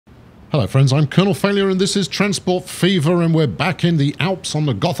Hello friends, I'm Colonel Failure and this is Transport Fever and we're back in the Alps on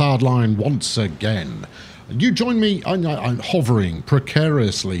the Gotthard Line once again. You join me, I'm hovering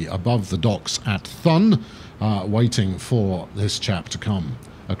precariously above the docks at Thun, waiting for this chap to come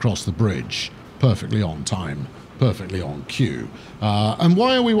across the bridge, perfectly on time, perfectly on cue. And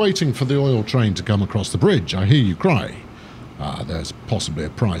why are we waiting for the oil train to come across the bridge? I hear you cry. There's possibly a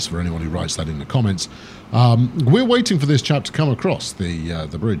price for anyone who writes that in the comments. We're waiting for this chap to come across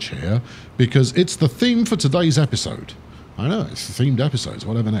the bridge here because it's the theme for today's episode. I know, it's the themed episodes,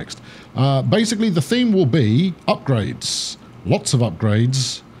 whatever next. Basically, the theme will be upgrades. Lots of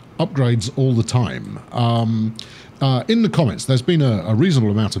upgrades. Upgrades all the time. In the comments, there's been a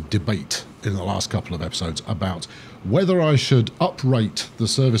reasonable amount of debate in the last couple of episodes about whether I should uprate the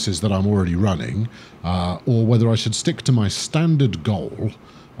services that I'm already running or whether I should stick to my standard goal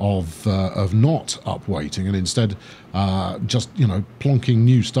of not upweighting and instead just, you know, plonking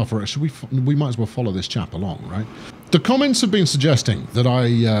new stuff. Or should we might as well follow this chap along, right? The comments have been suggesting that I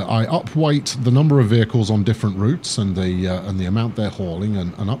upweight the number of vehicles on different routes and the amount they're hauling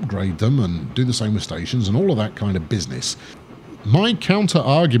and upgrade them and do the same with stations and all of that kind of business. My counter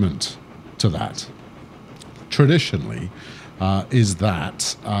argument to that, traditionally, is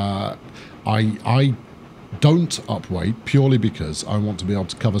that I don't upweight purely because I want to be able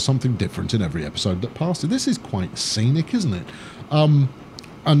to cover something different in every episode that passes. This is quite scenic, isn't it?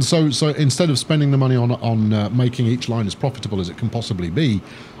 And so instead of spending the money on making each line as profitable as it can possibly be,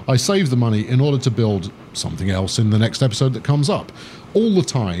 I save the money in order to build something else in the next episode that comes up. All the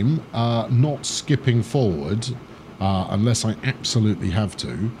time, not skipping forward unless I absolutely have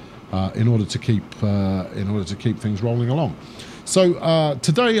to, in order to keep things rolling along. So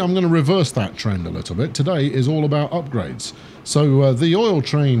today I'm going to reverse that trend a little bit. Today is all about upgrades. So the oil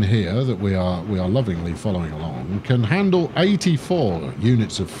train here that we are lovingly following along can handle 84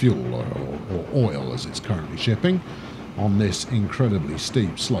 units of fuel or oil as it's currently shipping on this incredibly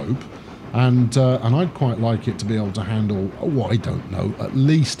steep slope, and I'd quite like it to be able to handle, oh, I don't know, at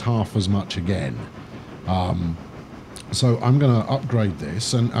least half as much again. So I'm going to upgrade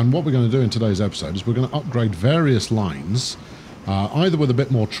this, and what we're going to do in today's episode is we're going to upgrade various lines, either with a bit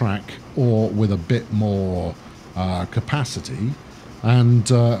more track or with a bit more capacity,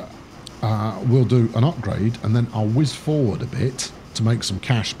 and we'll do an upgrade and then I'll whiz forward a bit to make some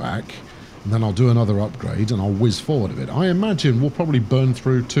cash back, and then I'll do another upgrade and I'll whiz forward a bit. I imagine we'll probably burn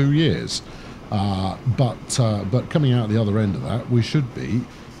through 2 years, but coming out the other end of that we should be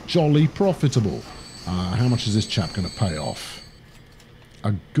jolly profitable. How much is this chap going to pay off?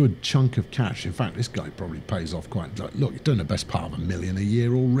 A good chunk of cash. In fact, this guy probably pays off quite... Look, you're doing the best part of $1 million a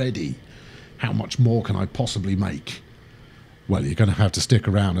year already. How much more can I possibly make? Well, you're going to have to stick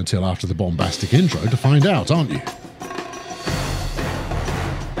around until after the bombastic intro to find out, aren't you?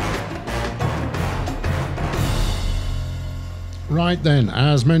 Right then,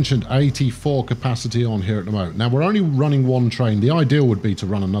 as mentioned, 84 capacity on here at the moment. Now, we're only running one train. The ideal would be to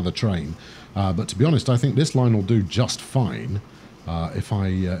run another train. But to be honest, I think this line will do just fine if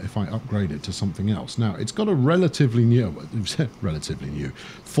I upgrade it to something else. Now, it's got a relatively new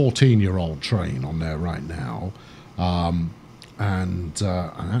 14-year-old train on there right now. And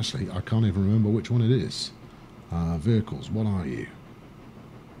actually, I can't even remember which one it is. Vehicles, what are you?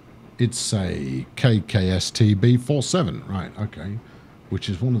 It's a KKSTB47, right, okay. Which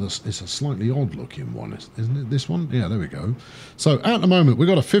is one of the, it's a slightly odd looking one, isn't it? This one? Yeah, there we go. So at the moment, we've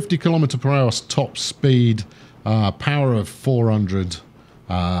got a 50 km/h top speed, power of 400,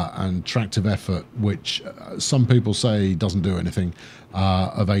 and tractive effort, which some people say doesn't do anything,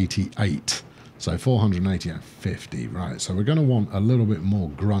 of 88. So 480 and 50, right. So we're going to want a little bit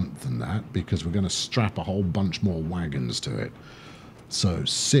more grunt than that because we're going to strap a whole bunch more wagons to it. So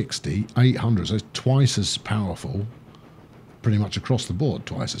 60, 800, so it's twice as powerful. Pretty much across the board,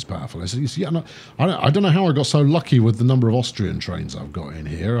 twice as powerful. Yeah, I don't know how I got so lucky with the number of Austrian trains I've got in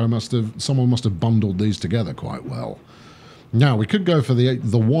here. Someone must have bundled these together quite well. Now we could go for the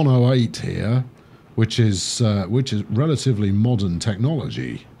 108 here, which is relatively modern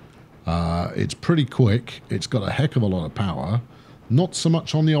technology. It's pretty quick. It's got a heck of a lot of power. Not so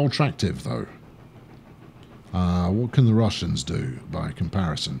much on the old tractive though. What can the Russians do by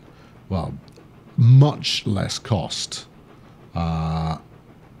comparison? Well, much less cost. Not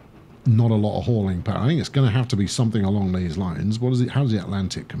a lot of hauling power. I think it's going to have to be something along these lines. What is it? How does the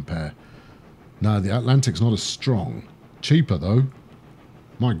Atlantic compare? No, the Atlantic's not as strong. Cheaper though.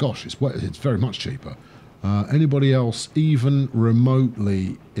 My gosh, it's very much cheaper. Anybody else even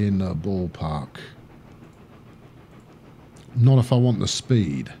remotely in a ballpark? Not if I want the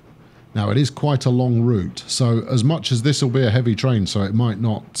speed. Now, it is quite a long route, so as much as this will be a heavy train, so it might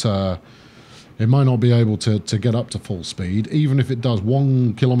not be able to get up to full speed. Even if it does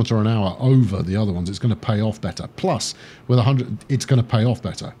 1 kilometre an hour over the other ones, it's going to pay off better. Plus, with 100, it's going to pay off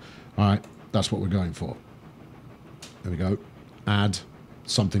better. All right, that's what we're going for. There we go. Add.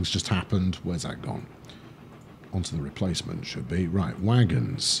 Something's just happened. Where's that gone? Onto the replacement should be. Right,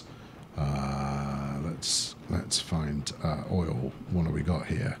 wagons. Let's find oil. What have we got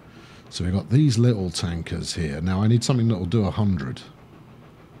here? So we've got these little tankers here. Now I need something that will do 100.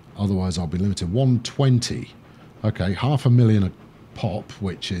 Otherwise I'll be limited. 120. Okay, 500,000 a pop,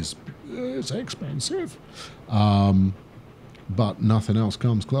 which is it's expensive. But nothing else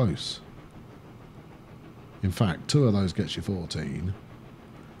comes close. In fact, 2 of those gets you 14.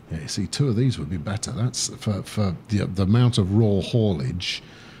 Yeah, you see, 2 of these would be better. That's for the amount of raw haulage,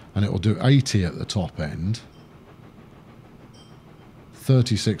 and it will do 80 at the top end.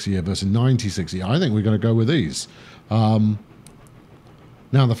 36 a year versus 96 a year. I think we're going to go with these. Now,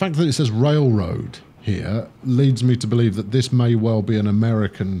 the fact that it says railroad here leads me to believe that this may well be an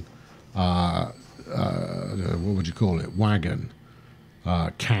American, what would you call it, wagon,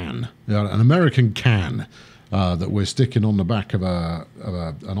 can. An American can. That we're sticking on the back of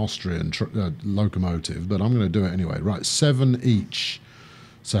an Austrian locomotive, but I'm going to do it anyway. Right, 7 each.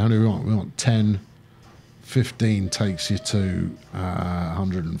 So how many do we want? We want 10. 15 takes you to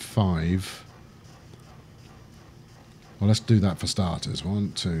 105. Well, let's do that for starters.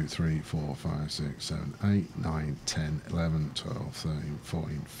 1, 2, 3, 4, 5, 6, 7, 8, 9, 10, 11, 12, 13,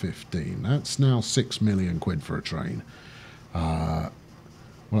 14, 15. That's now 6 million quid for a train. What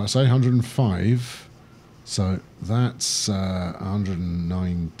did I say? 105. So that's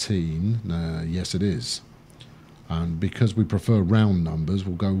 119. Yes, it is. And because we prefer round numbers,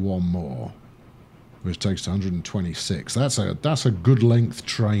 we'll go one more, which takes to 126. That's a good length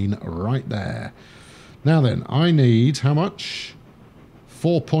train right there. Now then, I need how much?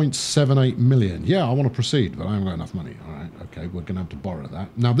 4.78 million. Yeah, I want to proceed, but I haven't got enough money. All right, okay, we're going to have to borrow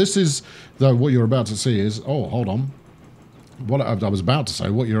that. Now this is, though, what you're about to see is, oh, hold on. What I was about to say,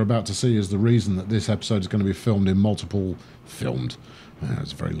 what you're about to see is the reason that this episode is going to be filmed in multiple,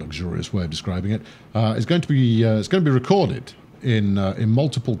 that's a very luxurious way of describing it. It's going to be recorded in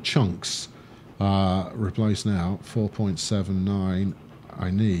multiple chunks. Replace now 4.79.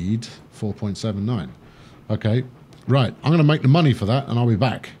 I need 4.79. Okay, right. I'm going to make the money for that, and I'll be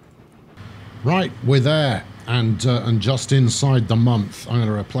back. Right, we're there, and just inside the month. I'm going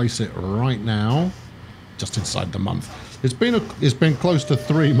to replace it right now. Just inside the month. It's been close to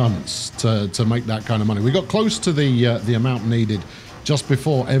 3 months to make that kind of money. We got close to the amount needed just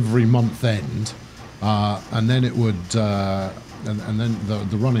before every month end, and then it would and then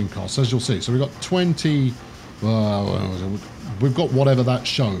the running costs, as you'll see. So we've got 20. We've got whatever that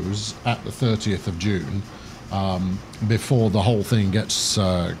shows at the 30th of June, before the whole thing gets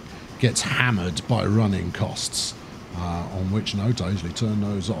hammered by running costs. On which note, I usually turn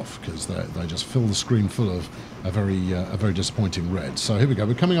those off because they just fill the screen full of a very disappointing red. So here we go.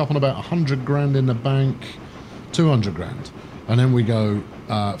 We're coming up on about 100 grand in the bank, 200 grand, and then we go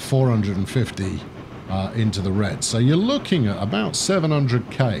 450 into the red. So you're looking at about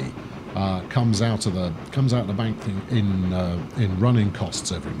 700k comes out of the bank thing in running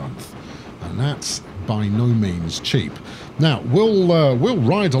costs every month, and that's by no means cheap. Now we'll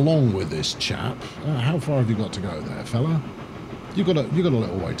ride along with this chap. How far have you got to go there, fella? You got a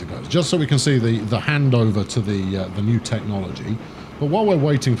little way to go, just so we can see the handover to the new technology. But while we're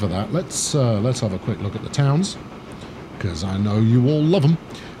waiting for that, let's have a quick look at the towns, because I know you all love them.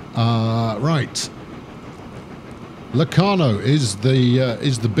 Right, Locarno is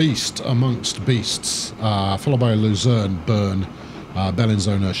the beast amongst beasts, followed by Luzerne, Bern,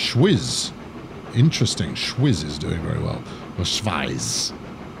 Bellinzona, Schwyz. Interesting. Schwyz is doing very well. Or Schweiz,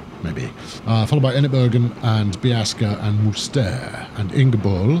 maybe. Followed by Ennebergen and Biasca and Muster and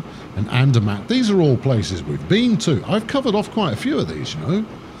Ingeborg and Andermatt. These are all places we've been to. I've covered off quite a few of these, you know.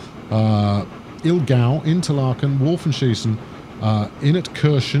 Ilgau, Interlaken, Wolfenschiessen,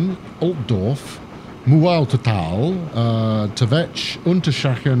 Innetkirchen, Altdorf, Mualtotal, Tevech,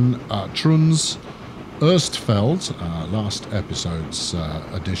 Unterschachen, Trunz, Erstfeld, last episode's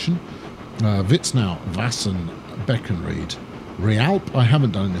edition, Witznau, Wassen, Beckenried, Realp, I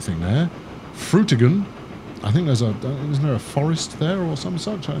haven't done anything there, Frutigen, I think isn't there a forest there or some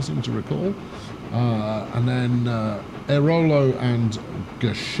such, I seem to recall, and then Erolo and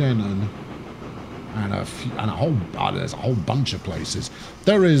Geschenen, and there's a whole bunch of places.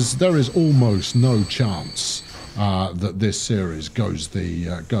 There is almost no chance that this series goes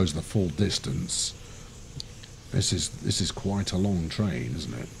the full distance. This is quite a long train,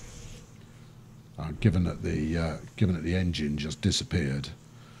 isn't it? given that the engine just disappeared.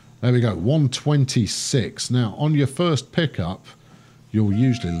 There we go, 126. Now, on your first pickup, you'll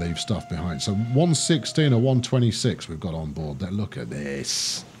usually leave stuff behind. So 116 or 126 we've got on board there. Look at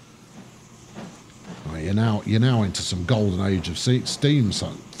this. Right, you're now into some golden age of steam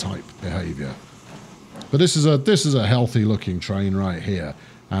type behaviour. But this is a healthy looking train right here,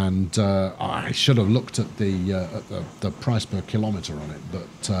 and I should have looked at the price per kilometre on it.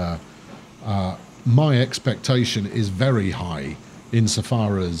 But my expectation is very high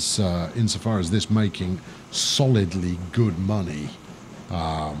insofar as this making solidly good money.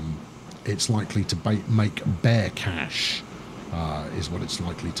 It's likely to make bare cash, is what it's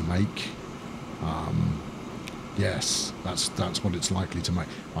likely to make. Yes, that's what it's likely to make.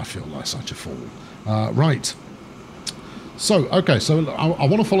 I feel like such a fool. Right. So okay, so I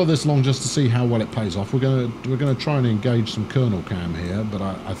want to follow this along just to see how well it pays off. We're gonna try and engage some kernel cam here, but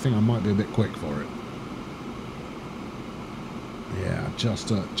I think I might be a bit quick for it. Yeah, just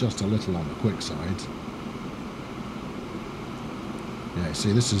a little on the quick side. Yeah,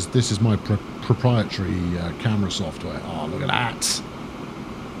 see, this is my proprietary camera software. Oh, look at that!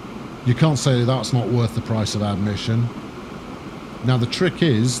 You can't say that's not worth the price of admission. Now the trick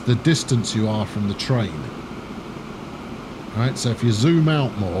is the distance you are from the train. Right, so if you zoom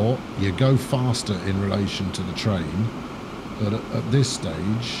out more, you go faster in relation to the train. But at this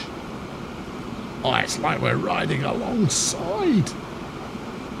stage, oh, it's like we're riding alongside.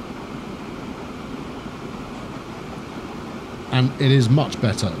 And it is much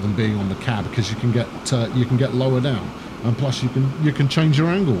better than being on the cab because you can get lower down, and plus you can change your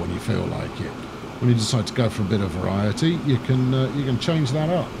angle when you feel like it. When you decide to go for a bit of variety, you can change that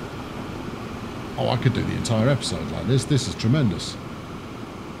up. Oh, I could do the entire episode like this. This is tremendous.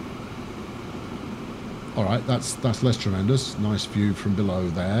 All right, that's less tremendous. Nice view from below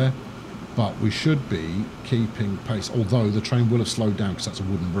there, but we should be keeping pace. Although the train will have slowed down because that's a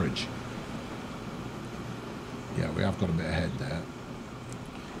wooden bridge. Yeah, we have got a bit ahead there.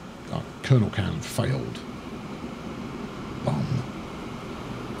 Oh, Colonel Can failed. Bum.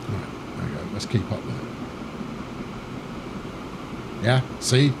 Right, there we go. Let's keep up with it. Yeah,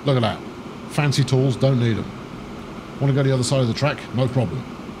 see? Look at that. Fancy tools, don't need them. Want to go to the other side of the track? No problem.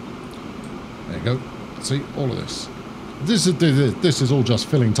 There you go. See? All of this. This is all just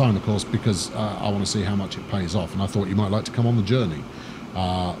filling time, of course, because I want to see how much it pays off, and I thought you might like to come on the journey.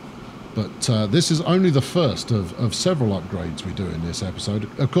 But this is only the first of several upgrades we do in this episode.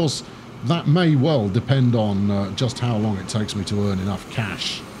 Of course, that may well depend on just how long it takes me to earn enough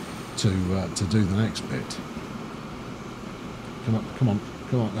cash to do the next bit. Come on, come on,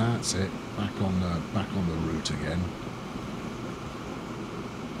 come on! That's it. Back on the route again.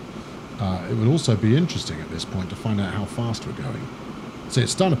 It would also be interesting at this point to find out how fast we're going. See,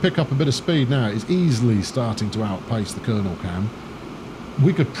 it's starting to pick up a bit of speed now. It's easily starting to outpace the Colonel Cam.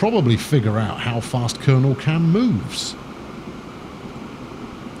 We could probably figure out how fast Colonel Cam moves.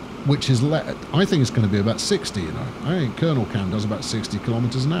 Which is, I think it's going to be about 60, you know. I think Colonel Cam does about 60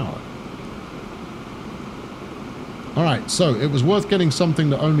 kilometers an hour. Alright, so it was worth getting something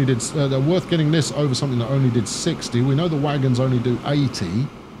that only did, worth getting this over something that only did 60. We know the wagons only do 80.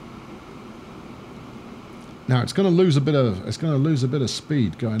 Now it's going to lose a bit of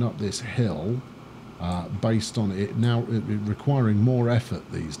speed going up this hill. Based on it now requiring more effort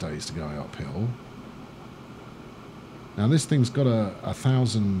these days to go uphill. Now this thing's got a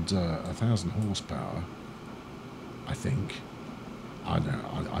 1,000 horsepower, I think. I don't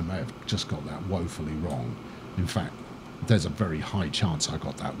know, I may have just got that woefully wrong. In fact, there's a very high chance I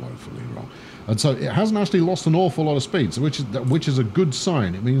got that woefully wrong. And so it hasn't actually lost an awful lot of speed, so which is a good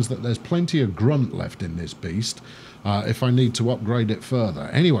sign. It means that there's plenty of grunt left in this beast. If I need to upgrade it further.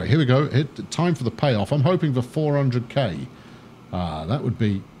 Anyway, here we go. Time for the payoff. I'm hoping for 400k. That would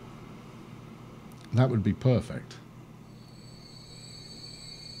be perfect.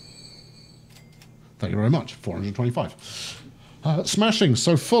 Thank you very much. 425. Smashing.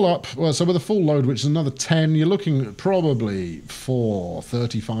 So full up. Well, so with a full load, which is another 10, you're looking at probably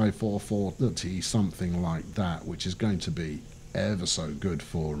 435, 440, something like that, which is going to be ever so good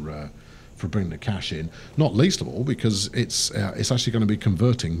for bringing the cash in, not least of all because it's actually going to be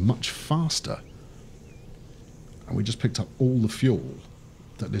converting much faster. And we just picked up all the fuel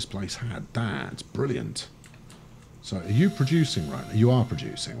that this place had. That's brilliant. So are you producing right now? You are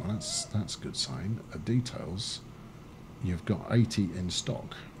producing. Well, that's a good sign. Details. You've got 80 in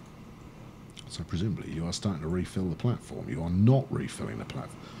stock. So presumably you are starting to refill the platform. You are not refilling the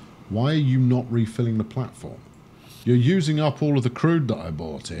platform. Why are you not refilling the platform? You're using up all of the crude that I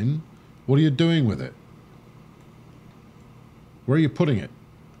bought in. What are you doing with it? Where are you putting it?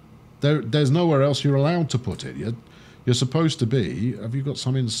 There's nowhere else you're allowed to put it. You're supposed to be... Have you got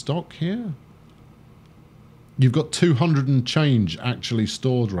some in stock here? You've got 200 and change actually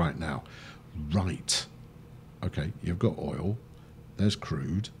stored right now. Right. Okay, you've got oil. There's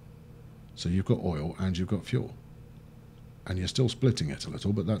crude. So you've got oil and you've got fuel. And you're still splitting it a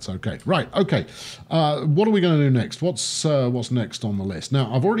little, but that's okay. Right, okay. What are we going to do next? What's next on the list?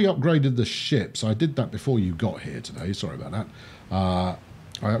 Now, I've already upgraded the ships. I did that before you got here today. Sorry about that. I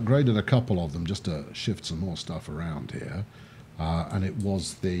upgraded a couple of them just to shift some more stuff around here. And it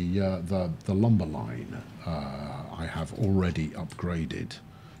was the lumber line I have already upgraded.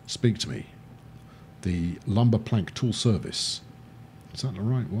 Speak to me. The lumber plank tool service. Is that the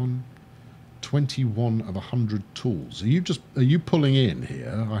right one? 21 of 100 tools. Are you pulling in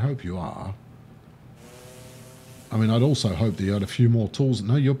here? I hope you are. I mean, I'd also hope that you had a few more tools.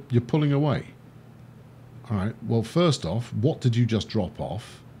 No, you're pulling away. All right. Well, first off, what did you just drop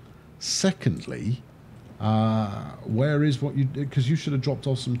off? Secondly, where is what you... Because you should have dropped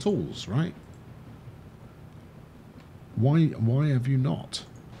off some tools, right? Why have you not?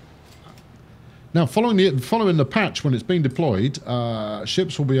 Now, following the patch, when it's being deployed,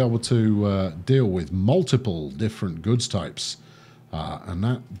 ships will be able to deal with multiple different goods types,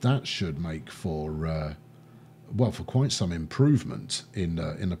 and that should make for for quite some improvement in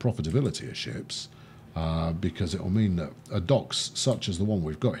the profitability of ships, because it will mean that docks such as the one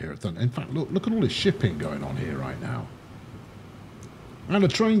we've got here. In fact, look at all this shipping going on here right now, and a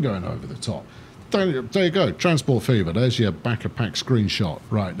train going over the top. There you go, Transport Fever. There's your back-of-pack screenshot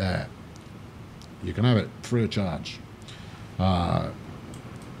right there. You can have it free of charge. What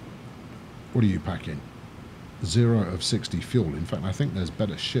are you packing? 0 of 60 fuel. In fact, I think there's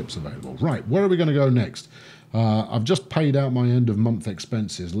better ships available. Right, where are we going to go next? I've just paid out my end-of-month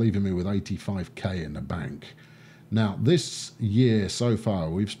expenses, leaving me with 85k in the bank. Now, this year so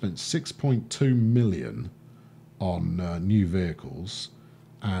far, we've spent 6.2 million on new vehicles,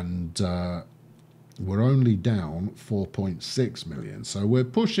 and we're only down 4.6 million. So we're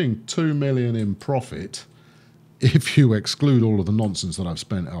pushing 2 million in profit if you exclude all of the nonsense that I've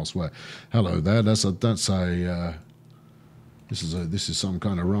spent elsewhere. Hello there. This is some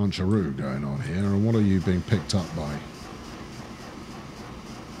kind of rancheroo going on here. And what are you being picked up by?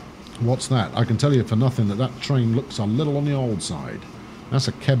 What's that? I can tell you for nothing that train looks a little on the old side. That's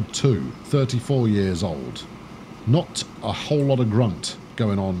a Keb 2, 34 years old. Not a whole lot of grunt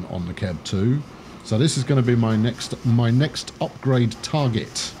going on the Keb 2. So this is going to be my next upgrade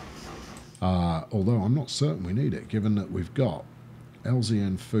target. Although I'm not certain we need it, given that we've got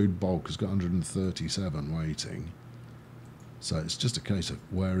LZN Food Bulk has got 137 waiting. So it's just a case of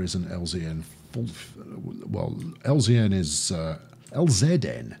where is an LZN full... Well, LZN is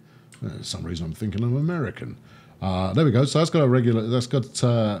LZN. For some reason I'm thinking I'm American. There we go. So that's got a regular... That's got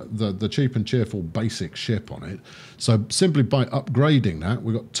the cheap and cheerful basic ship on it. So simply by upgrading that,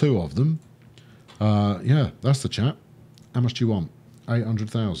 we've got 2 of them. Yeah, that's the chap. How much do you want?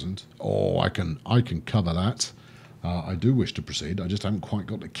 800,000. Oh, I can cover that. I do wish to proceed. I just haven't quite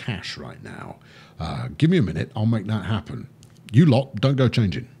got the cash right now. Give me a minute. I'll make that happen. You lot, don't go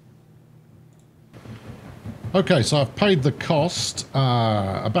changing. Okay, so I've paid the cost.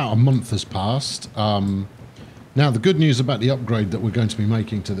 About a month has passed. Now, the good news about the upgrade that we're going to be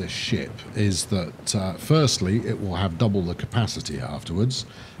making to this ship is that, firstly, it will have double the capacity afterwards,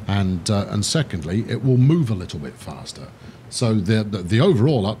 and secondly, it will move a little bit faster. So the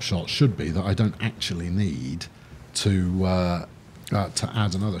overall upshot should be that I don't actually need to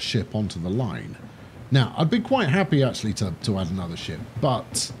add another ship onto the line. Now, I'd be quite happy actually to add another ship,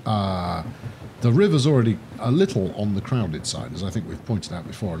 but the river's already a little on the crowded side, as I think we've pointed out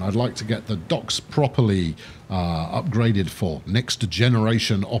before, and I'd like to get the docks properly upgraded for next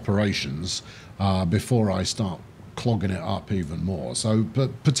generation operations before I start clogging it up even more. So,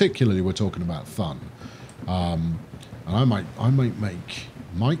 but particularly we're talking about Thun, and I might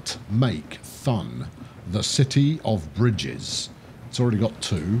make Thun the city of bridges. It's already got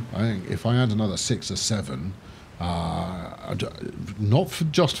 2. I think if I add another 6 or 7. Not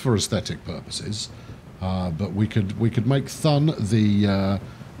just for aesthetic purposes, but we could make Thun the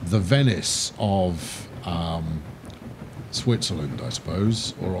Venice of Switzerland, I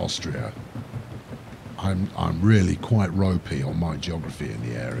suppose, or Austria. I'm really quite ropey on my geography in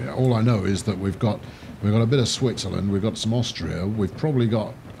the area. All I know is that we've got a bit of Switzerland, we've got some Austria, we've probably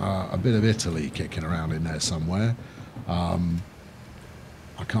got a bit of Italy kicking around in there somewhere.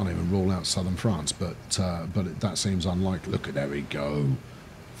 I can't even rule out southern France, but that seems unlikely. Look at, there we go.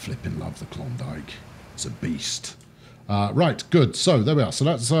 Flipping love the Klondike. It's a beast. Right, good. So there we are. So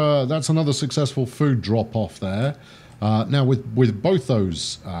that's another successful food drop off there. Now, with both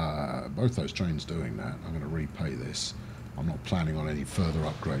those trains doing that, I'm going to repay this. I'm not planning on any further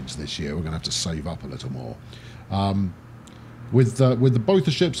upgrades this year. We're going to have to save up a little more. With both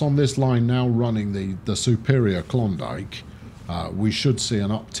the ships on this line now running the Superior Klondike, we should see an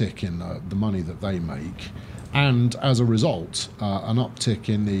uptick in the money that they make, and as a result, an uptick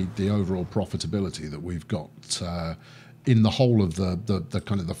in the overall profitability that we've got in the whole of the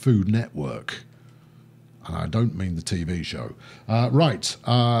kind of the food network. And I don't mean the TV show.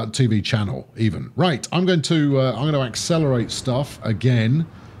 TV channel even. Right, I'm going to accelerate stuff again,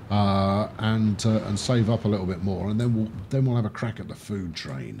 and save up a little bit more, and then we'll have a crack at the food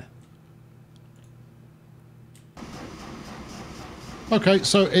train. Okay,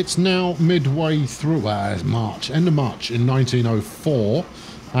 so it's now midway through. It's March, end of March in 1904.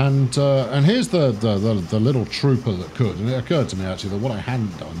 And here's the little trooper that could. And it occurred to me, actually, that what I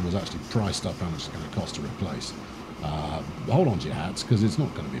hadn't done was actually priced up how much it's going to cost to replace. Hold on to your hats, because it's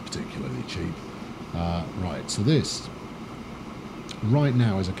not going to be particularly cheap. Right, so this, right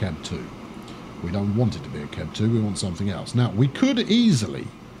now, is a Cab 2. We don't want it to be a Cab 2, we want something else. Now, we could easily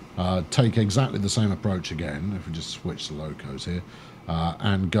take exactly the same approach again, if we just switch the locos here,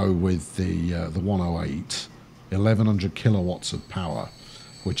 and go with the 108, 1100 kilowatts of power,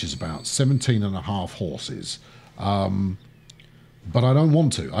 which is about 17.5 horses. But I don't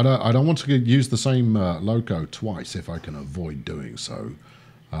want to. I don't want to use the same loco twice if I can avoid doing so.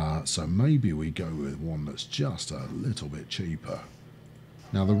 So maybe we go with one that's just a little bit cheaper.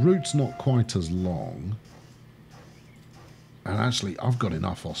 Now, the route's not quite as long. And actually, I've got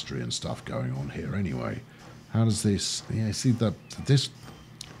enough Austrian stuff going on here anyway. How does this... Yeah, see, the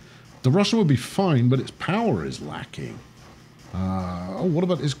Russian would be fine, but its power is lacking. Oh, what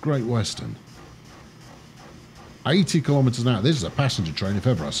about this Great Western? 80 kilometers an hour. This is a passenger train if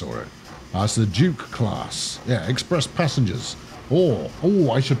ever I saw it. It's the Duke class. Yeah, express passengers.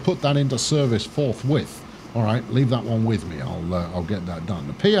 Oh, I should put that into service forthwith. All right, leave that one with me. I'll get that done.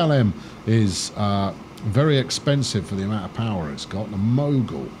 The PLM is very expensive for the amount of power it's got. The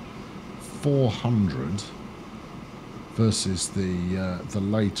Mogul, 400 versus the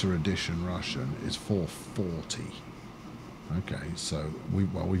later edition Russian is 440. Okay, so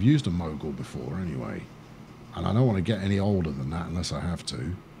we've used a Mogul before anyway, and I don't want to get any older than that unless I have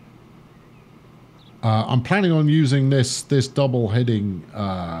to. I'm planning on using this double-heading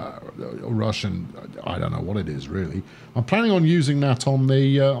Russian. I don't know what it is really. I'm planning on using that on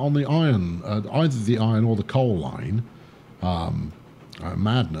the iron, either the iron or the coal line.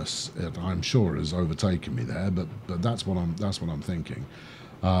 Madness, I'm sure, has overtaken me there, but that's what I'm thinking.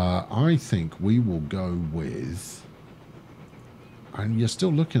 I think we will go with. And you're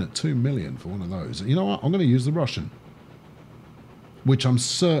still looking at 2 million for one of those. You know what? I'm going to use the Russian, which I'm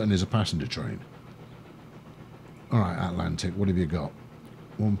certain is a passenger train. All right, Atlantic, what have you got?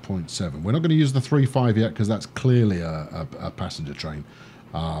 1.7. We're not going to use the 3.5 yet because that's clearly a passenger train.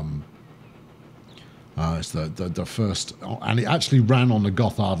 It's the first, and it actually ran on the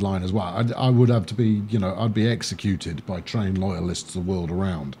Gotthard line as well. I would have to be, I'd be executed by train loyalists the world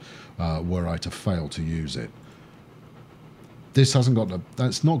around were I to fail to use it. This hasn't got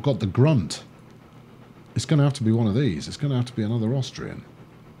that's not got the grunt. It's going to have to be one of these. It's going to have to be another Austrian.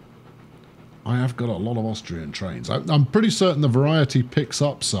 I have got a lot of Austrian trains. I'm pretty certain the variety picks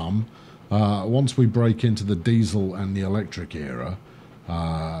up some once we break into the diesel and the electric era.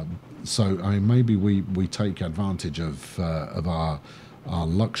 So I mean, maybe we take advantage of our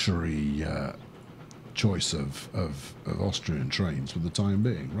luxury choice of Austrian trains for the time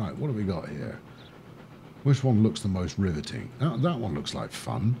being. Right, what have we got here? Which one looks the most riveting? That one looks like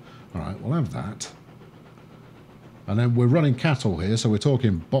fun. All right, we'll have that. And then we're running cattle here, so we're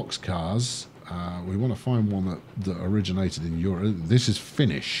talking boxcars. We want to find one that originated in Europe. This is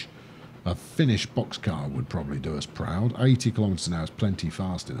Finnish. A Finnish boxcar would probably do us proud. 80 kilometers an hour is plenty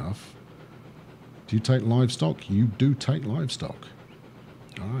fast enough. Do you take livestock? You do take livestock.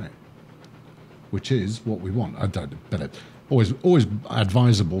 All right. Which is what we want. Always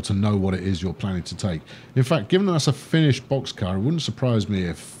advisable to know what it is you're planning to take. In fact, given that's a Finnish boxcar, it wouldn't surprise me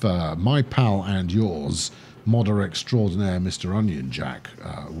if my pal and yours, modder extraordinaire Mr. Onion Jack,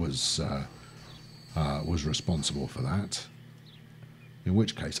 was responsible for that. In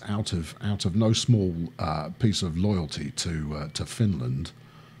which case, out of no small piece of loyalty to Finland,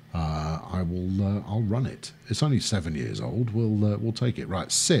 I'll run it. It's only 7 years old. We'll take it. Right,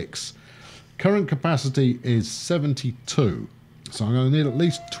 6. Current capacity is 72, so I'm going to need at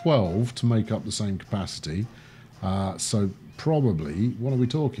least 12 to make up the same capacity. So probably, what are we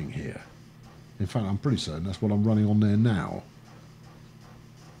talking here? In fact, I'm pretty certain that's what I'm running on there now.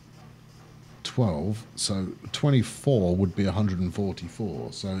 12, so 24 would be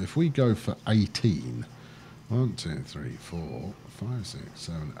 144. So if we go for 18, 1, 2, 3, 4, 5, 6,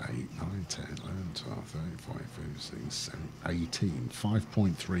 7, 8, 9, 10, 11, 12, 13, 14, 15, 16, 17, 18,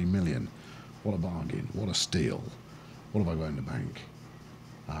 5.3 million. What a bargain, what a steal. What have I got in the bank?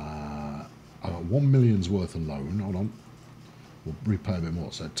 I've got 1 million's worth of loan, hold on. We'll repay a bit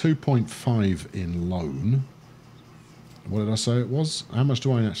more, so 2.5 in loan. What did I say it was? How much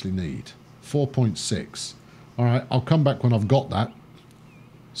do I actually need? 4.6. All right, I'll come back when I've got that.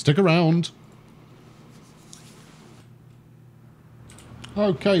 Stick around.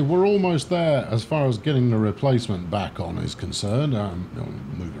 Okay, we're almost there as far as getting the replacement back on is concerned. I'm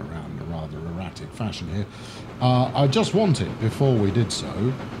moving around in a rather erratic fashion here. I just wanted, before we did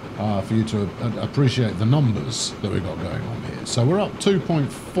so, for you to appreciate the numbers that we've got going on here. So we're up 2.4,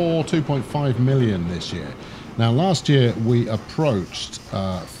 2.5 million this year. Now, last year we approached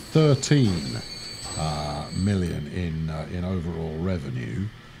 13 million in overall revenue.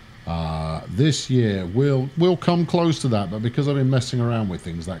 This year we'll come close to that, but because I've been messing around with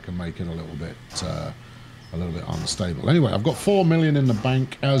things, that can make it a little bit unstable. Anyway, I've got 4 million in the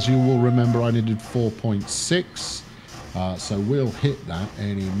bank. As you will remember, I needed 4.6, so we'll hit that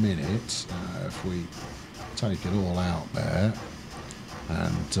any minute if we take it all out there.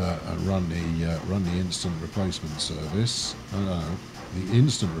 And run the instant replacement service. The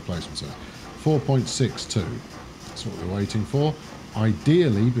instant replacement service. 4.62. That's what we're waiting for.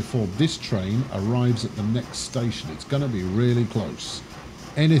 Ideally, before this train arrives at the next station, it's going to be really close.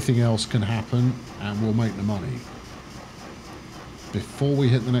 Anything else can happen, and we'll make the money. Before we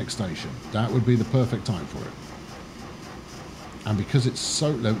hit the next station, that would be the perfect time for it. And because it's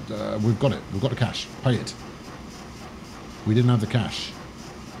so, we've got it. We've got the cash. Pay it. We didn't have the cash.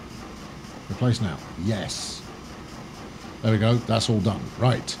 Replace now. Yes. There we go. That's all done.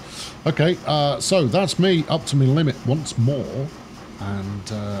 Right. Okay. So that's me up to my limit once more.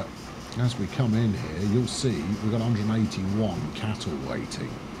 And as we come in here, you'll see we've got 181 cattle waiting.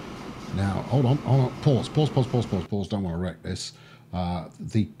 Now, hold on. Pause. Don't want to wreck this.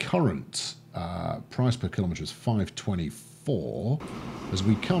 The current price per kilometre is 524. As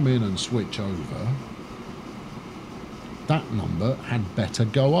we come in and switch over, that number had better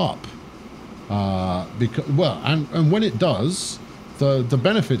go up. Because, well, and when it does, the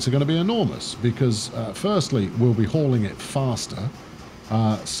benefits are going to be enormous because, firstly, we'll be hauling it faster.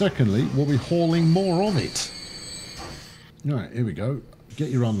 Secondly, we'll be hauling more of it. All right, here we go. Get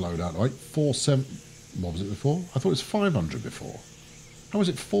your unload out, right? 47. What was it before? I thought it was 500 before. How is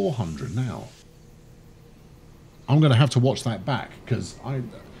it 400 now? I'm going to have to watch that back because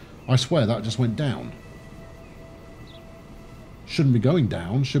I swear that just went down. Shouldn't be going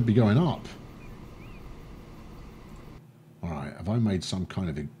down, should be going up. All right, have I made some kind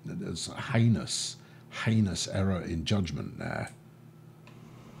of heinous error in judgment there?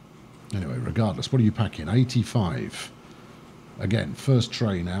 Anyway, regardless, what are you packing? 85. Again, first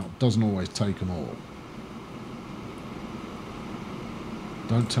train out, doesn't always take them all.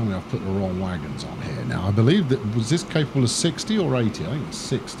 Don't tell me I've put the wrong wagons on here. Now, I believe that, was this capable of 60 or 80? I think it's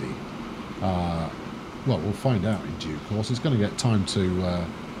 60. Well, we'll find out in due course. It's going to get time to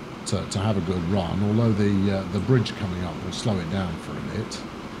have a good run, although the bridge coming up will slow it down for a bit.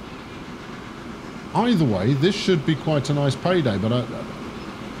 Either way, this should be quite a nice payday, but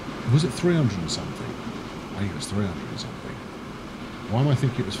was it 300 and something? I think it was 300 and something. Why am I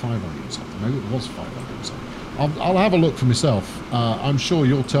thinking it was 500 and something? Maybe it was 500 and something. I'll have a look for myself. I'm sure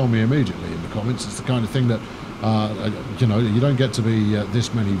you'll tell me immediately in the comments. It's the kind of thing that you know, you don't get to be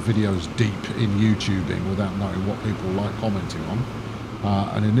this many videos deep in YouTubing without knowing what people like commenting on.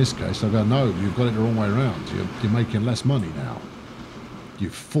 And in this case, they'll go, no, you've got it the wrong way around. You're making less money now. You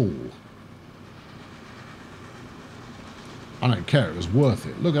fool. I don't care. It was worth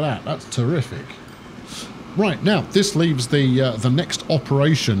it. Look at that. That's terrific. Right, now, this leaves the next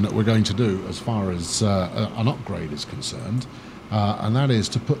operation that we're going to do as far as an upgrade is concerned, and that is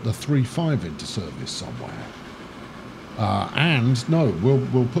to put the 3.5 into service somewhere. And no,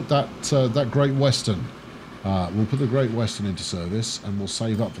 we'll put that Great Western. We'll put the Great Western into service, and we'll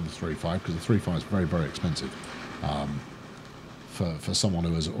save up for the 3.5 because the 3.5 is very, very expensive for someone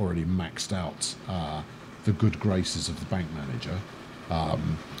who has already maxed out the good graces of the bank manager.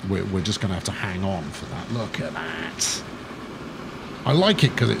 We're just going to have to hang on for that. Look at that. I like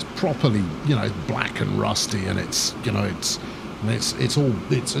it because it's properly, you know, black and rusty, and it's, you know, it's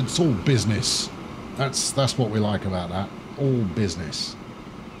all business. That's what we like about that. All business.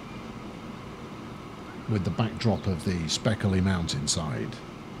 With the backdrop of the speckly mountainside.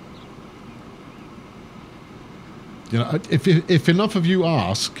 You know, if enough of you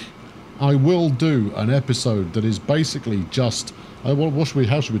ask, I will do an episode that is basically just... how should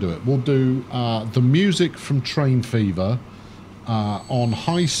we do it? We'll do the music from Train Fever on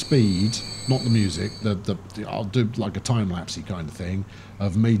high speed, not the music, I'll do like a time-lapsey kind of thing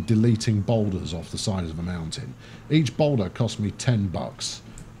of me deleting boulders off the side of a mountain. Each boulder cost me $10.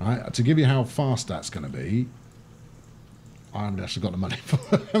 Right? To give you how fast that's going to be, I haven't actually got the money for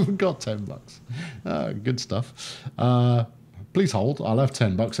it. I haven't got $10. Good stuff. Please hold. I'll have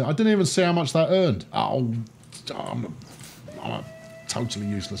 $10. I didn't even see how much that earned. Oh, I'm totally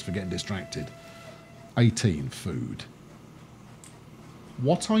useless for getting distracted. 18 food.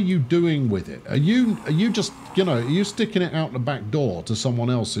 What are you doing with it? Are you just, you know, are you sticking it out the back door to someone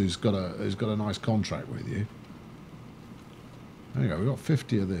else who's got a nice contract with you? There you go. We've got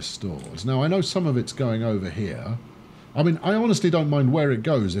 50 of this stores. Now I know some of it's going over here. I mean, I honestly don't mind where it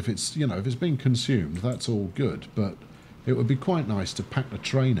goes if it's, you know, if it's being consumed. That's all good. But it would be quite nice to pack the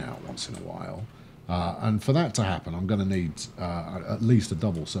train out once in a while. And for that to happen, I'm going to need at least a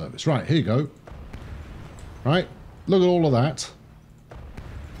double service. Right, here you go. Right, look at all of that.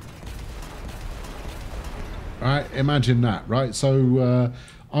 Right, imagine that, right? So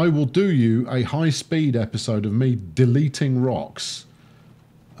I will do you a high-speed episode of me deleting rocks.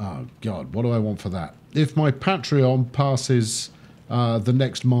 Oh, God, what do I want for that? If my Patreon passes the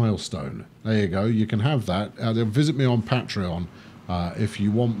next milestone, there you go, you can have that. Visit me on Patreon if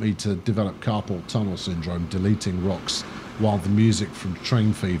you want me to develop carpal tunnel syndrome, deleting rocks while the music from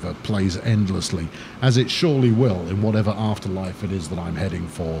Train Fever plays endlessly, as it surely will in whatever afterlife it is that I'm heading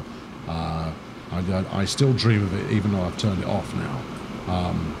for. I still dream of it, even though I've turned it off now.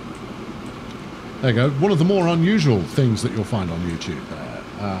 There you go. One of the more unusual things that you'll find on YouTube there.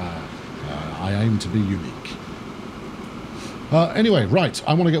 I aim to be unique. Anyway, right.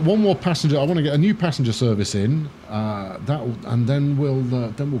 I want to get one more passenger. I want to get a new passenger service in. And then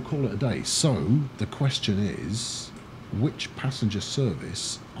we'll call it a day. So the question is, which passenger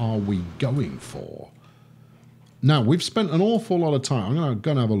service are we going for? Now, we've spent an awful lot of time. I'm going to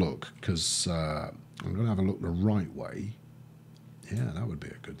go and have a look, because I'm going to have a look the right way. Yeah, that would be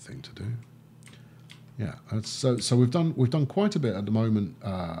a good thing to do. Yeah, so we've done quite a bit at the moment.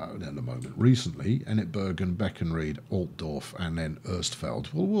 Recently, Enetbergen, Beckenried, Altdorf, and then Erstfeld.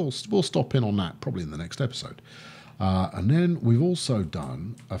 We'll stop in on that probably in the next episode. And then we've also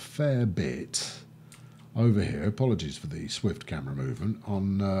done a fair bit over here. Apologies for the swift camera movement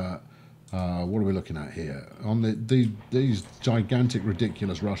on. What are we looking at here? On these gigantic,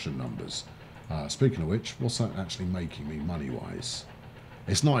 ridiculous Russian numbers. Speaking of which, what's that actually making me money-wise?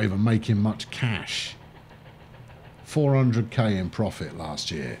 It's not even making much cash. 400k in profit last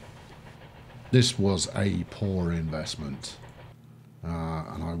year. This was a poor investment.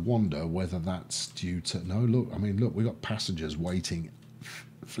 And I wonder whether that's due to... No, look, I mean, look, we've got passengers waiting,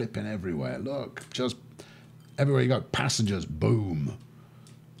 flipping everywhere. Look, just everywhere you go, passengers, boom.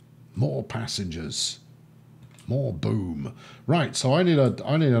 More passengers, more boom. Right, so I need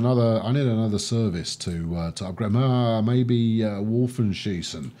another service to upgrade. Maybe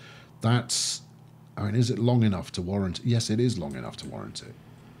Wolfenschiessen. That's, I mean, is it long enough to warrant? Yes, it is long enough to warrant it.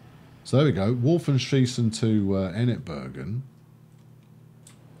 So there we go. Wolfenschiessen to Enetbergen.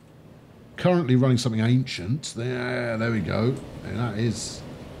 Currently running something ancient. There we go. And that is,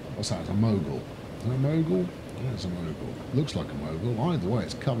 what's that? It's a mogul. Is that a mogul? That's a mogul. Looks like a mogul. Either way,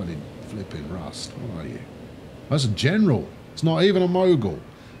 it's covered in flipping rust. What are you? That's a general. It's not even a mogul.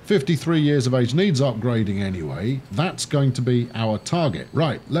 53 years of age. Needs upgrading anyway. That's going to be our target.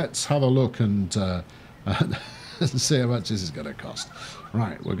 Right, let's have a look and see how much this is going to cost.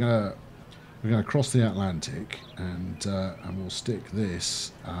 Right, we're going to cross the Atlantic and we'll stick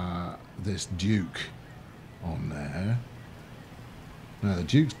this this Duke on there. Now the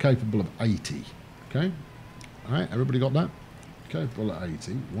Duke's capable of 80. Okay. All right, everybody got that? Capable at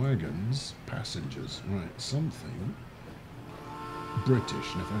 80. Wagons, passengers. Right, something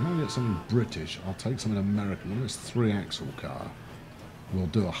British. And if I can't get something British, I'll take something American. Well, it's 3-axle car. We'll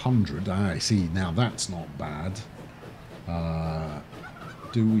do 100. Ah, see, now that's not bad.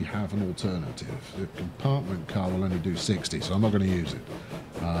 Do we have an alternative? The compartment car will only do 60, so I'm not going to use it.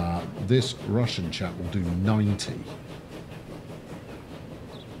 This Russian chap will do 90.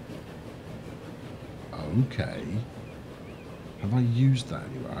 Okay. Have I used that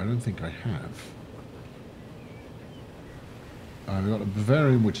anywhere? I don't think I have. We've got a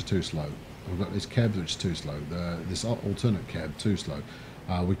Bavarian, which are too slow. We've got this Keb, which is too slow. This alternate Keb, too slow.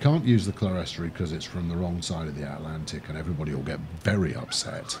 We can't use the Clerestory because it's from the wrong side of the Atlantic, and everybody will get very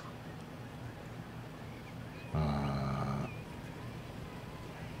upset.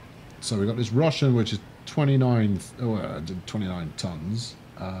 So we've got this Russian, which is 29 tons.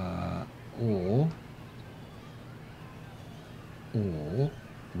 Or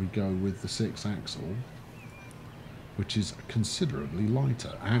we go with the 6-axle, which is considerably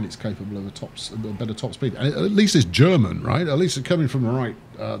lighter, and it's capable of a better top speed. And at least it's German, right? At least it's coming from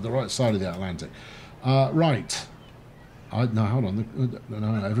the right side of the Atlantic. Right. No, hold on.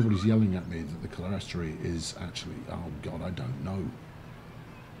 No, everybody's yelling at me that the clerestory is actually... Oh, God, I don't know.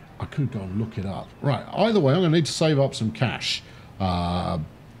 I could go and look it up. Right, either way, I'm going to need to save up some cash. I'm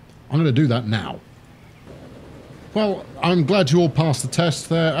going to do that now. Well, I'm glad you all passed the test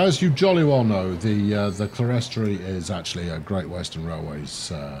there. As you jolly well know, the clerestory is actually a Great Western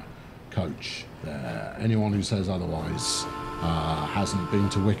Railways coach. Anyone who says otherwise hasn't been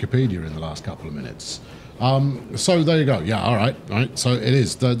to Wikipedia in the last couple of minutes. So there you go. Yeah, all right. So it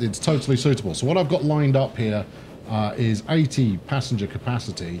is. It's totally suitable. So what I've got lined up here is 80 passenger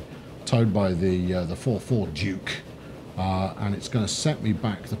capacity towed by the 4.4 Duke. And it's going to set me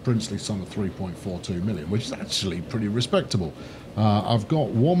back the princely sum of 3.42 million, which is actually pretty respectable. I've got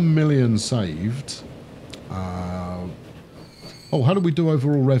 1 million saved. Oh, how did we do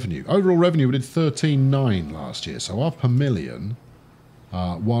overall revenue? Overall revenue, we did 13.9 last year, so up $1 million,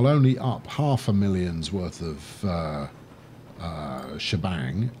 while only up $500,000's worth of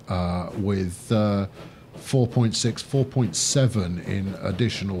shebang, with 4.6, 4.7 in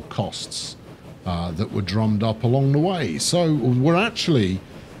additional costs that were drummed up along the way. So we're actually,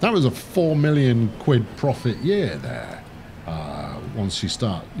 that was a 4 million quid profit year there. Once you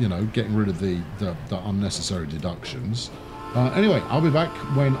start, you know, getting rid of the unnecessary deductions. Anyway, I'll be back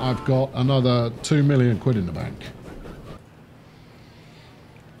when I've got another 2 million quid in the bank.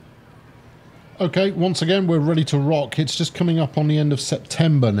 Okay, once again, we're ready to rock. It's just coming up on the end of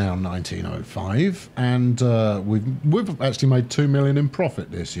September now, 1905, and we've actually made 2 million in profit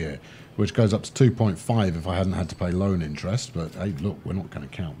this year, which goes up to 2.5 if I hadn't had to pay loan interest. But hey, look, we're not going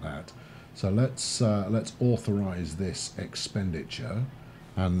to count that. So let's authorise this expenditure,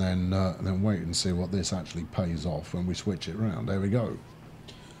 and then wait and see what this actually pays off when we switch it around. There we go.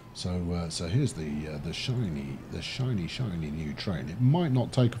 So so here's the shiny new train. It might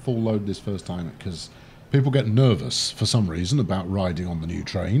not take a full load this first time because people get nervous for some reason about riding on the new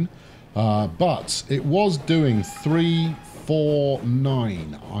train. But it was doing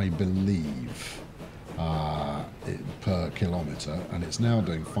 349, I believe, per kilometre, and it's now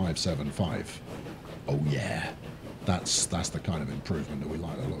doing 575. Oh yeah, that's the kind of improvement that we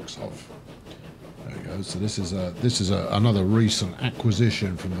like the looks of. There we go. So this is another recent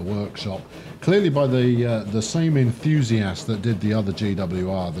acquisition from the workshop, clearly by the same enthusiast that did the other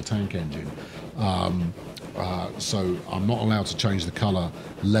GWR, the tank engine. So I'm not allowed to change the colour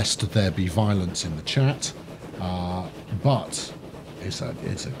lest there be violence in the chat, but it's a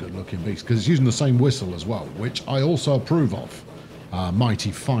good looking beast because it's using the same whistle as well, which I also approve of. Mighty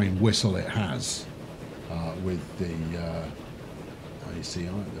fine whistle it has, with the. You see,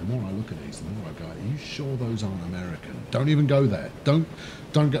 the more I look at these, the more I go, are you sure those aren't American? Don't even go there. Don't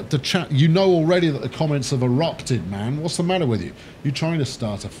get the chat. You know already that the comments have erupted, man. What's the matter with you? You're trying to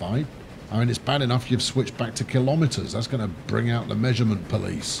start a fight? I mean, it's bad enough you've switched back to kilometres. That's going to bring out the measurement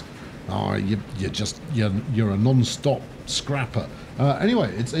police. Oh, you're a non-stop scrapper.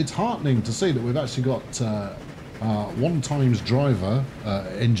 Anyway, it's heartening to see that we've actually got 1 times driver,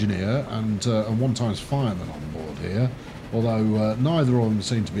 engineer, and 1 times fireman on board here. Although neither of them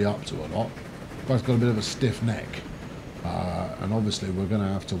seem to be up to a lot. Both got a bit of a stiff neck. And obviously we're going to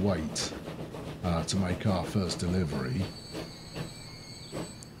have to wait to make our first delivery.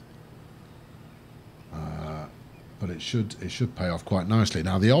 But it should pay off quite nicely.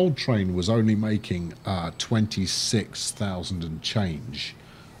 Now the old train was only making 26,000 and change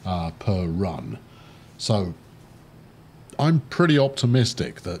per run. So I'm pretty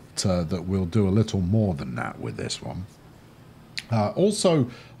optimistic that we'll do a little more than that with this one. Also,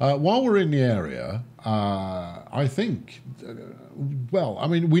 while we're in the area, I think, well, I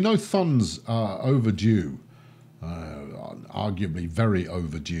mean, we know Thun's overdue, arguably very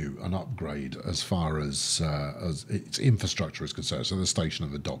overdue, an upgrade as far as its infrastructure is concerned, so the station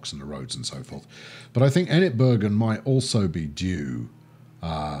and the docks and the roads and so forth. But I think Ennittbergen might also be due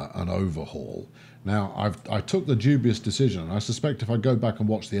an overhaul. Now, I took the dubious decision, and I suspect if I go back and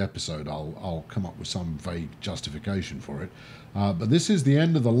watch the episode, I'll come up with some vague justification for it. But this is the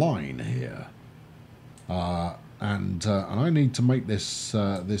end of the line here, and I need to make this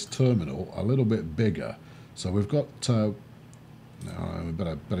this terminal a little bit bigger. So we've got. We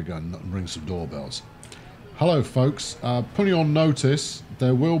better go and ring some doorbells. Hello, folks. Putting on notice,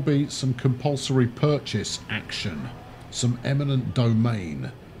 there will be some compulsory purchase action, some eminent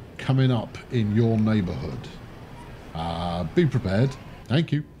domain coming up in your neighbourhood. Be prepared.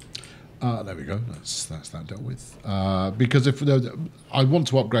 Thank you. There we go. That's that dealt with. Because if I want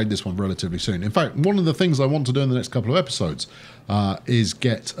to upgrade this one relatively soon. In fact, one of the things I want to do in the next couple of episodes is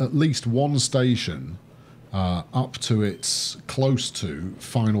get at least one station up to its close to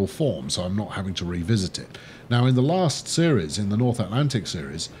final form, so I'm not having to revisit it. Now, in the last series, in the North Atlantic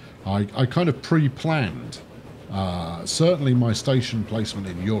series, I kind of pre-planned certainly my station placement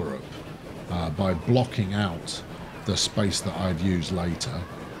in Europe by blocking out the space that I'd use later.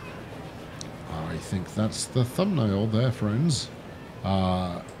 I think that's the thumbnail there, friends.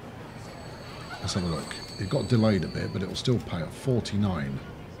 Let's have a look. It got delayed a bit, but it will still pay at 49.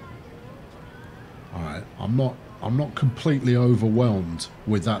 All right, I'm not completely overwhelmed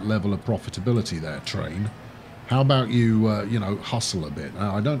with that level of profitability there, train. How about you, you know, hustle a bit?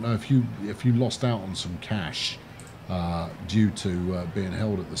 Now, I don't know if you lost out on some cash due to being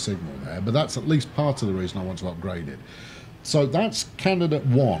held at the signal there, but that's at least part of the reason I want to upgrade it. So that's candidate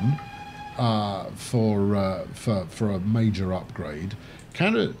 1 for a major upgrade.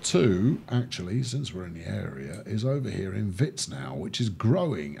 Candidate 2, actually, since we're in the area, is over here in Wits now, which is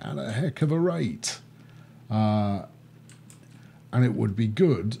growing at a heck of a rate. And it would be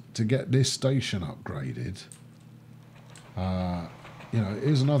good to get this station upgraded. You know,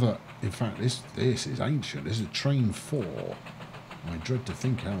 here's another. In fact, this is ancient. This is train 4. I dread to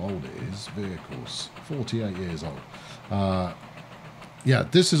think how old it is. Vehicles, 48 years old. Yeah,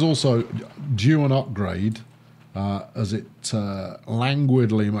 this is also due an upgrade as it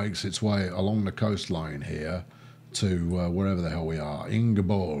languidly makes its way along the coastline here to wherever the hell we are,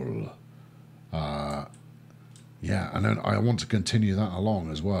 Ingeborg. Yeah, and then I want to continue that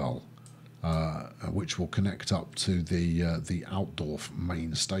along as well, which will connect up to the Altdorf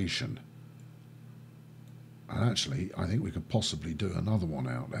main station. And actually, I think we could possibly do another one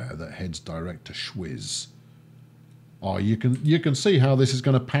out there that heads direct to Schwyz. Oh, you can see how this is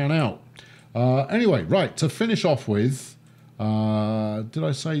going to pan out. Anyway, right, to finish off with, did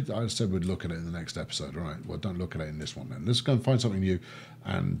I say? I said we'd look at it in the next episode. Right, well, don't look at it in this one then. Let's go and find something new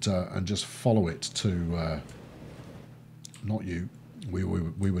and just follow it to, not you, we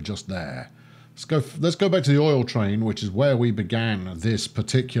were just there. Let's go back to the oil train, which is where we began this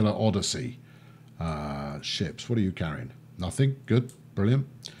particular odyssey. Ships, what are you carrying? Nothing? Good, brilliant.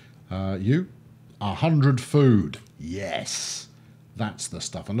 You? 100 food. Yes, that's the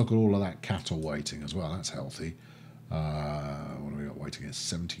stuff. And look at all of that cattle waiting as well. That's healthy. What do we got waiting here?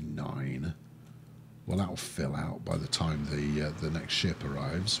 79. Well, that'll fill out by the time the next ship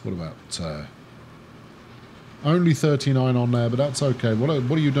arrives. What about only 39 on there, but that's okay. What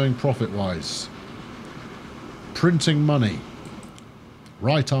are you doing profit-wise? Printing money.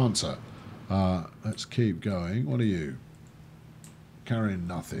 Right answer. Let's keep going. What are you? Carrying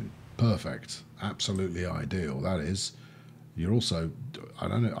nothing. Perfect. Absolutely ideal, that is. You're also, I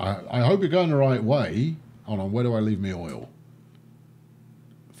don't know, I hope you're going the right way. Hold on, where do I leave me oil?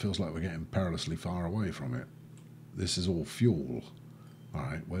 Feels like we're getting perilously far away from it. This is all fuel. All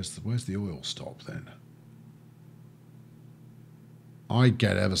right, where's the oil stop then? I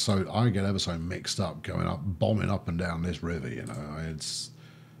get ever so mixed up going up, bombing up and down this river, you know. It's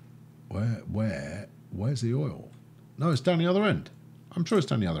where's the oil? No, it's down the other end. I'm sure it's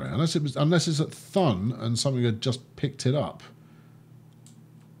down the other end, unless it's at Thun and something had just picked it up.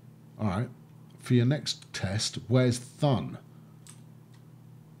 All right, for your next test, where's Thun?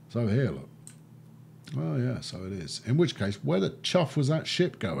 It's over here, look. Oh yeah, so it is. In which case, where the chuff was that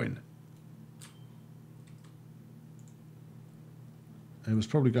ship going? It was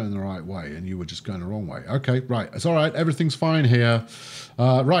probably going the right way, and you were just going the wrong way. Okay, right. It's all right. Everything's fine here.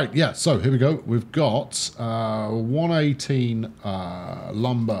 Right, yeah. So here we go. We've got 118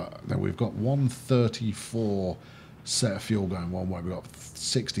 lumber. Then we've got 134 set of fuel going one way. We've got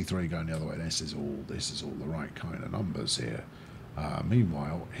 63 going the other way. This is all the right kind of numbers here.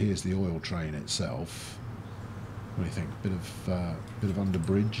 Meanwhile, here's the oil train itself. What do you think? Bit of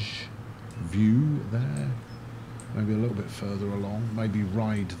underbridge view there. Maybe a little bit further along. Maybe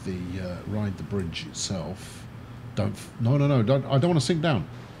ride the bridge itself. No. Don't. I don't want to sink down.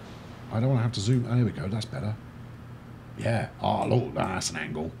 I don't want to have to zoom. Oh, there we go. That's better. Yeah. Oh, look, that's an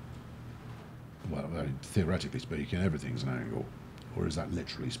angle. Well, theoretically speaking, everything's an angle. Or is that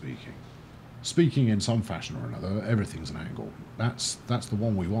literally speaking? Speaking in some fashion or another, everything's an angle. That's the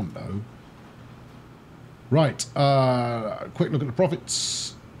one we want, though. Right. Quick look at the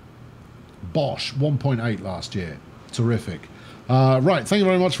profits. Bosch, 1.8 last year. Terrific. Right, thank you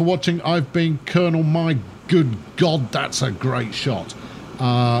very much for watching. I've been Colonel. My good God, that's a great shot.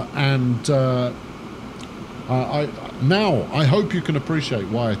 Now, I hope you can appreciate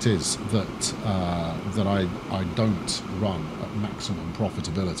why it is that that I don't run at maximum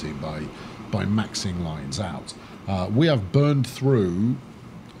profitability by maxing lines out. We have burned through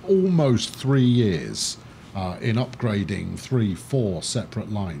almost 3 years in upgrading 3-4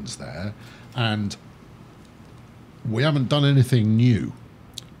 separate lines there, and we haven't done anything new.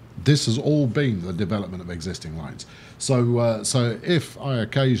 This has all been the development of existing lines. So so if I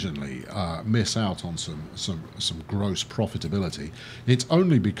occasionally miss out on some gross profitability, it's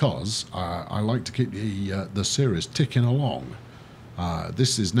only because I like to keep the series ticking along.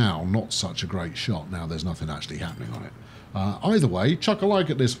 This is now not such a great shot. Now there's nothing actually happening on it. Either way, chuck a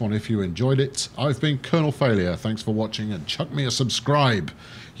like at this one if you enjoyed it. I've been Colonel Failure. Thanks for watching, and chuck me a subscribe.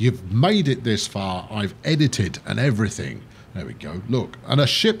 You've made it this far. I've edited and everything. There we go. Look, and a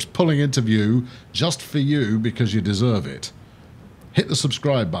ship's pulling into view just for you because you deserve it. Hit the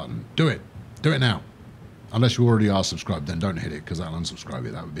subscribe button. Do it. Do it now. Unless you already are subscribed, then don't hit it because I'll unsubscribe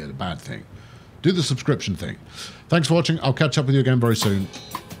you. That would be a bad thing. Do the subscription thing. Thanks for watching. I'll catch up with you again very soon.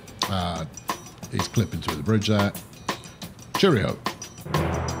 He's clipping through the bridge there. Cheerio.